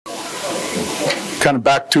kind of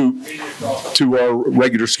back to our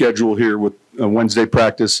regular schedule here with Wednesday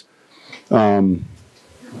practice.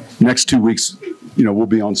 Next 2 weeks, we'll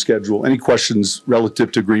be on schedule. Any questions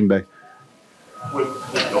relative to Green Bay? With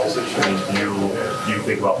Dulcich, do you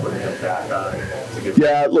think about putting him back on?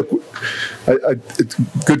 Yeah, look, it's a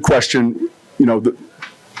good question.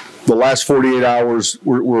 The last 48 hours,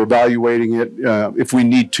 we're evaluating it. If we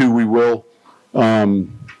need to, we will.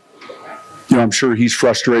 I'm sure he's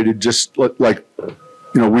frustrated, just like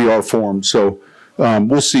we are for him. So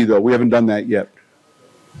we'll see, though. We haven't done that yet.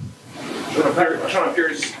 Sean, I'm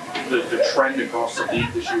curious the trend across the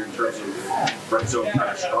league this year in terms of red zone kind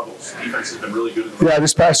of struggles. Defense has been really good. Yeah,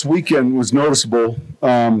 this past weekend was noticeable.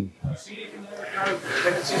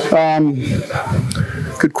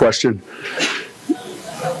 Good question.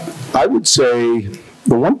 I would say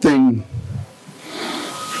the one thing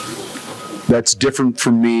that's different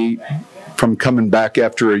for me from coming back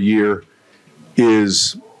after a year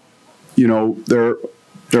is, there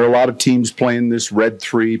are a lot of teams playing this red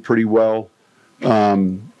 3 pretty well.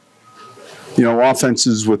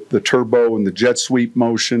 Offenses with the turbo and the jet sweep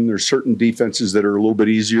motion, there's certain defenses that are a little bit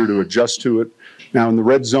easier to adjust to it. Now in the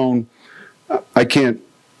red zone, I can't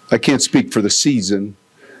speak for the season,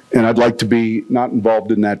 and I'd like to be not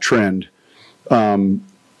involved in that trend.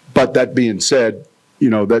 But that being said,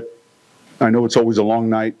 that I know it's always a long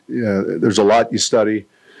night. There's a lot you study.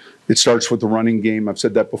 It starts with the running game. I've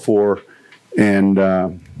said that before, and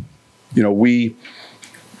we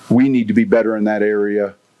need to be better in that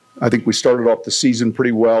area. I think we started off the season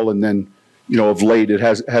pretty well, and then of late it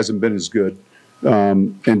hasn't been as good.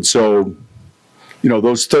 And so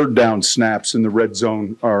those third down snaps in the red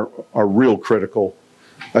zone are real critical.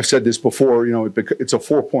 I've said this before. It's a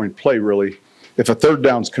 4-point play really. If a third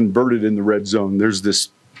down's converted in the red zone, there's this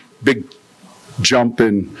big jump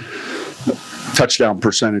in touchdown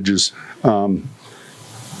percentages.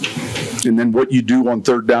 And then what you do on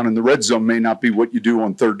third down in the red zone may not be what you do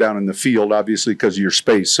on third down in the field, obviously, because of your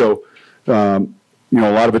space. So, a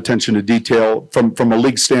lot of attention to detail from a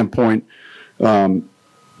league standpoint. I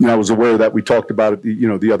was aware that we talked about it,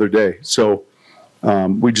 the other day. So,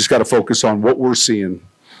 we just got to focus on what we're seeing.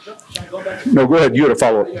 No, go ahead. You had a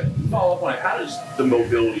follow-up. Follow up on it. How does the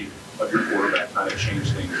mobility of your quarterback kind of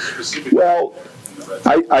change things specifically? Well,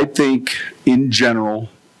 I think in general,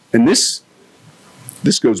 and this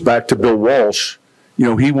goes back to Bill Walsh.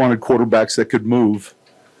 He wanted quarterbacks that could move.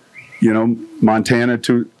 Montana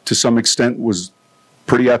to some extent was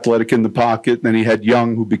pretty athletic in the pocket. Then he had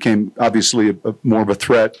Young, who became obviously more of a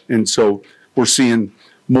threat. And so we're seeing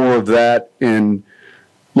more of that. And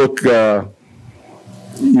look, a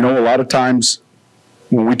lot of times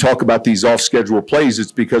when we talk about these off-schedule plays,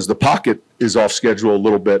 it's because the pocket is off schedule a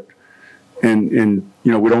little bit. And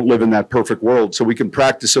we don't live in that perfect world. So we can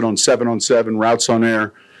practice it on 7-on-7, routes on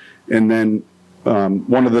air. And then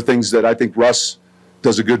one of the things that I think Russ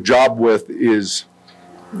does a good job with is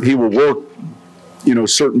he will work,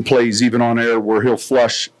 certain plays even on air where he'll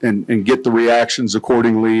flush and get the reactions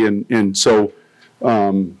accordingly. And so,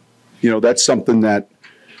 that's something that,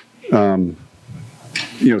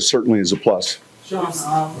 certainly is a plus. Sean,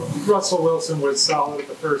 Russell Wilson was solid at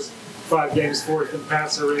the first 5 games, 4th in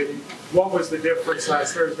passer rating. What was the difference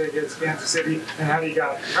last Thursday against Kansas City, and how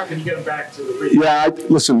can you get him back to the league? Yeah,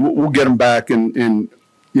 listen, we'll get him back, and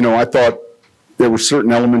I thought there were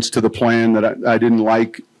certain elements to the plan that I didn't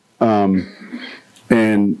like,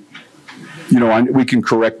 and we can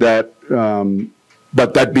correct that.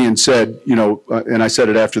 But that being said, and I said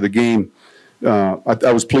it after the game,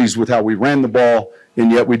 I was pleased with how we ran the ball,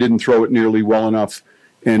 and yet we didn't throw it nearly well enough,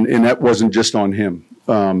 and that wasn't just on him.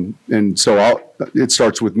 And so it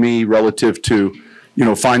starts with me relative to,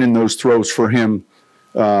 finding those throws for him,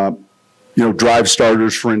 drive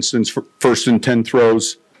starters, for instance, for 1st and 10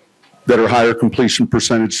 throws that are higher completion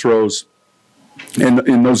percentage throws.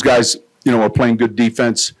 And those guys, are playing good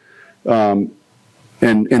defense. And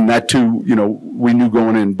that too, we knew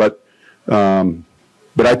going in, but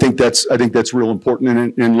I think that's real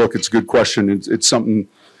important. And look, it's a good question. It's something,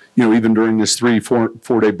 even during this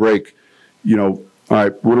 3-4 day break, all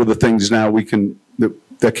right, what are the things now we can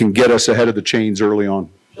that can get us ahead of the chains early on?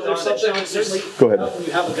 Go ahead. When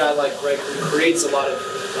you have a guy like Greg who creates a lot of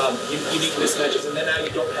unique mismatches, and then now you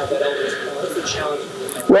don't have that element. What's the challenge?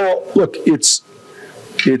 Well, look, it's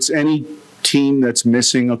any team that's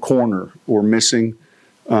missing a corner or missing,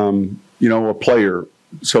 a player.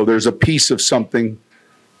 So there's a piece of something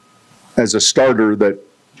as a starter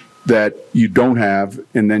that you don't have,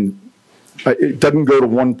 and then it doesn't go to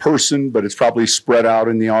one person, but it's probably spread out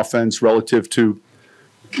in the offense relative to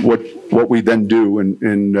what we then do.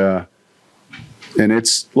 And And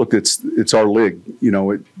it's our league.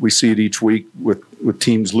 We see it each week with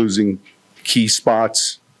teams losing key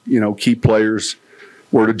spots, key players.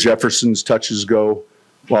 Where do Jefferson's touches go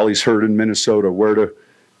while he's hurt in Minnesota? Where to,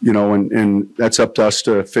 and that's up to us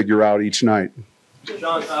to figure out each night.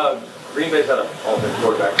 Sean, Green Bay's had an alternate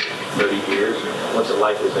quarterback for 30 years. What's it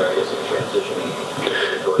like? Is there, I guess, a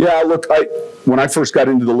transition? Yeah, look, when I first got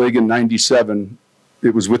into the league in '97,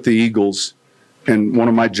 it was with the Eagles. And one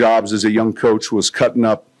of my jobs as a young coach was cutting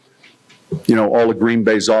up, all of Green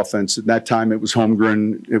Bay's offense. At that time, it was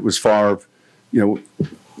Holmgren, it was Favre. I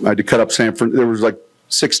had to cut up Sanford. There was like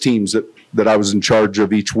 6 teams that I was in charge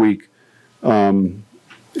of each week. And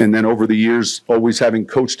then over the years, always having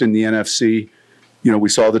coached in the NFC, we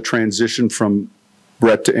saw the transition from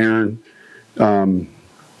Brett to Aaron. And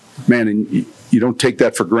you don't take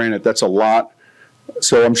that for granted. That's a lot.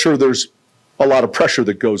 So I'm sure there's a lot of pressure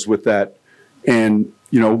that goes with that. And,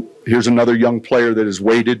 here's another young player that has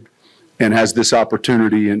waited and has this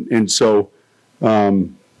opportunity. And so, it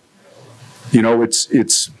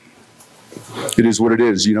is what it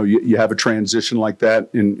is. You have a transition like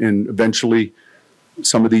that, and eventually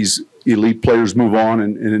some of these elite players move on,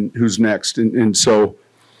 and who's next? And so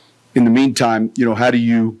in the meantime, how do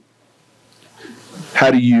you,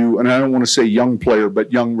 and I don't want to say young player,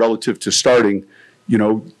 but young relative to starting,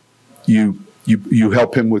 you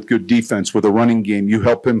help him with good defense, with a running game. You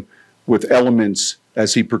help him with elements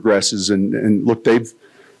as he progresses. And look, they've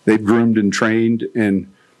groomed and trained, and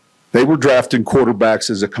they were drafting quarterbacks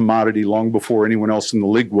as a commodity long before anyone else in the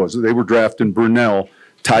league was. They were drafting Brunell,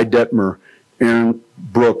 Ty Detmer, Aaron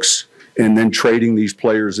Brooks, and then trading these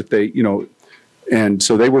players if they, and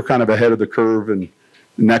so they were kind of ahead of the curve, and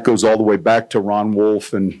that goes all the way back to Ron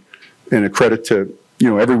Wolf and a credit to,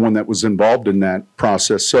 everyone that was involved in that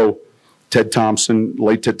process. So Ted Thompson,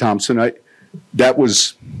 late Ted Thompson, that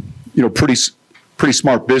was, pretty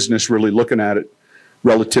smart business really looking at it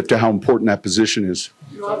relative to how important that position is.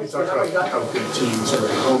 You talked about how good teams are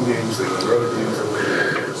in home games, they win road games, they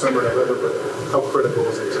win December, November, but how critical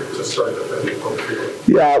is it to strike up that home field?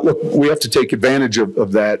 Yeah, look, we have to take advantage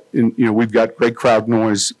of that. And, we've got great crowd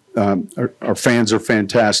noise. Our fans are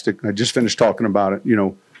fantastic. I just finished talking about it.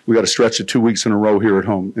 We got a stretch of 2 weeks in a row here at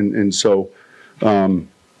home. And so I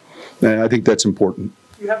think that's important.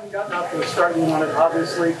 You haven't gotten out to the start you wanted,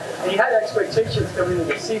 obviously, and you had expectations coming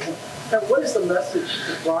into the season. Now, what is the message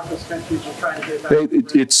that Broncos countries are trying to get back?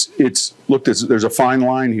 Look, there's a fine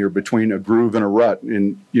line here between a groove and a rut.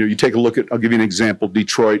 And, you take a look at, I'll give you an example.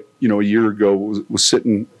 Detroit, a year ago was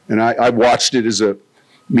sitting, and I watched it as a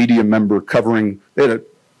media member covering. They had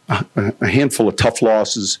a handful of tough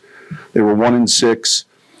losses. They were 1-6.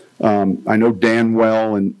 I know Dan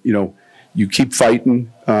well, and, you keep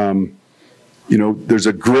fighting. There's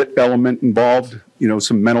a grit element involved,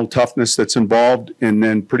 some mental toughness that's involved. And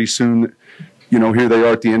then pretty soon, here they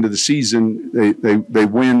are at the end of the season. They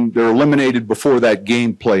win. They're eliminated before that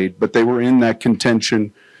game played, but they were in that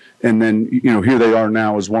contention. And then, here they are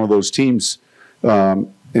now as one of those teams.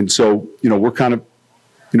 And so, we're kind of,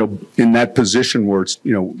 in that position where it's,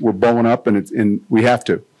 we're bowing up and we have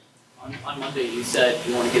to. On Monday, you said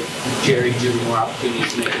you want to give Jerry Jeudy more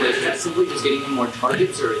opportunities to make plays. Is that simply just getting him more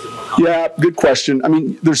targets, or is it more complex? Yeah, good question. I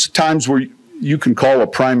mean, there's times where you can call a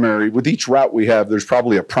primary. With each route we have, there's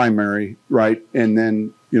probably a primary, right? And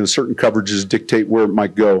then, certain coverages dictate where it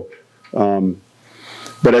might go.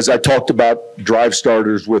 But as I talked about drive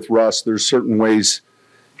starters with Russ, there's certain ways,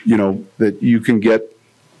 that you can get.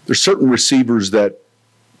 There's certain receivers that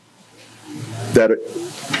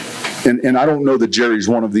and I don't know that Jerry's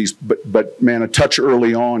one of these, but man, a touch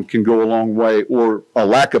early on can go a long way, or a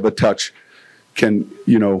lack of a touch can,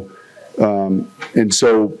 and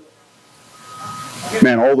so,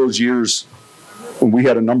 man, all those years when we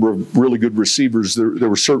had a number of really good receivers, there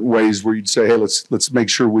were certain ways where you'd say, hey, let's make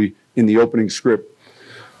sure we, in the opening script.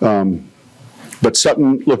 But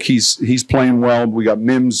Sutton, look, he's playing well. We got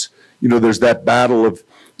Mims, there's that battle of,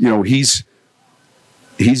 he's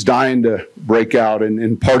dying to break out,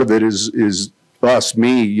 and part of it is us,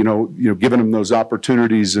 me, giving him those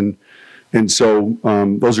opportunities, and so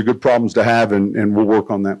those are good problems to have, and we'll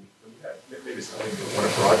work on that. Maybe it's one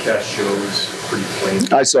of broadcast shows pretty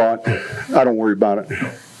plain. I saw it. I don't worry about it.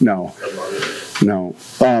 No. No.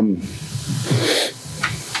 I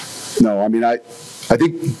mean, I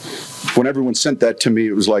think when everyone sent that to me,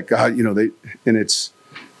 it was like,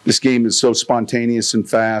 this game is so spontaneous and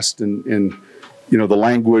fast, and the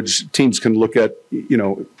language, teams can look at,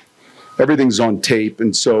 everything's on tape.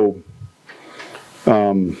 And so,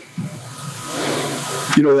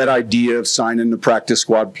 that idea of signing the practice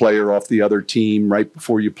squad player off the other team right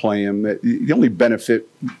before you play him, the only benefit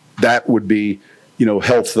that would be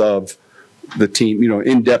health of the team,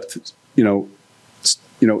 in-depth,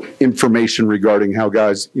 information regarding how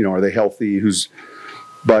guys, are they healthy,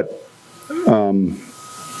 but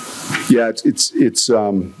yeah, it's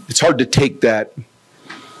hard to take that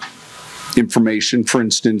information, for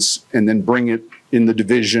instance, and then bring it in the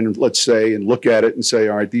division, let's say, and look at it and say,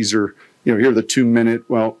 all right, these are, here are the 2-minute.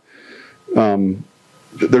 Well,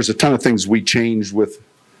 there's a ton of things we change with,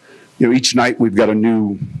 each night we've got a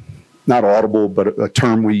new, not audible, but a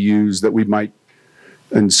term we use that we might,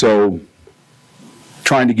 and so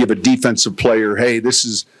trying to give a defensive player, hey, this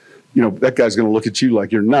is, that guy's going to look at you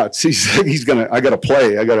like you're nuts. He's going to, I got to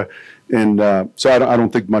play. So I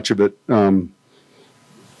don't think much of it,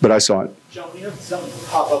 but I saw it. John, we have something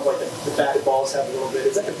pop up like the batted balls have a little bit.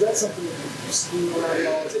 Is that something that you've seen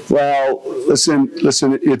around at all? Well, listen,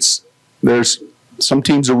 there's some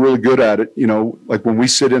teams are really good at it. Like when we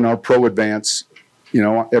sit in our pro advance,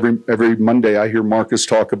 every Monday I hear Marcus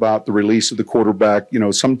talk about the release of the quarterback.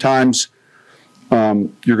 Sometimes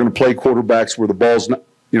you're going to play quarterbacks where the ball's not,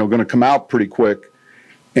 going to come out pretty quick,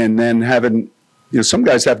 and then having, some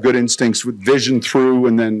guys have good instincts with vision through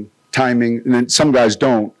and then timing, and then some guys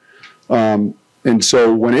don't. And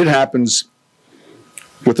so when it happens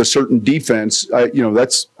with a certain defense,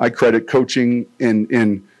 I credit coaching,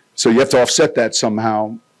 and so you have to offset that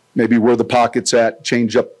somehow, maybe where the pocket's at,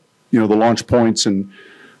 change up, the launch points,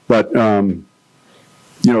 but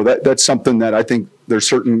that's something that I think there's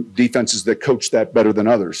certain defenses that coach that better than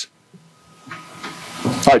others.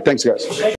 All right, thanks, guys.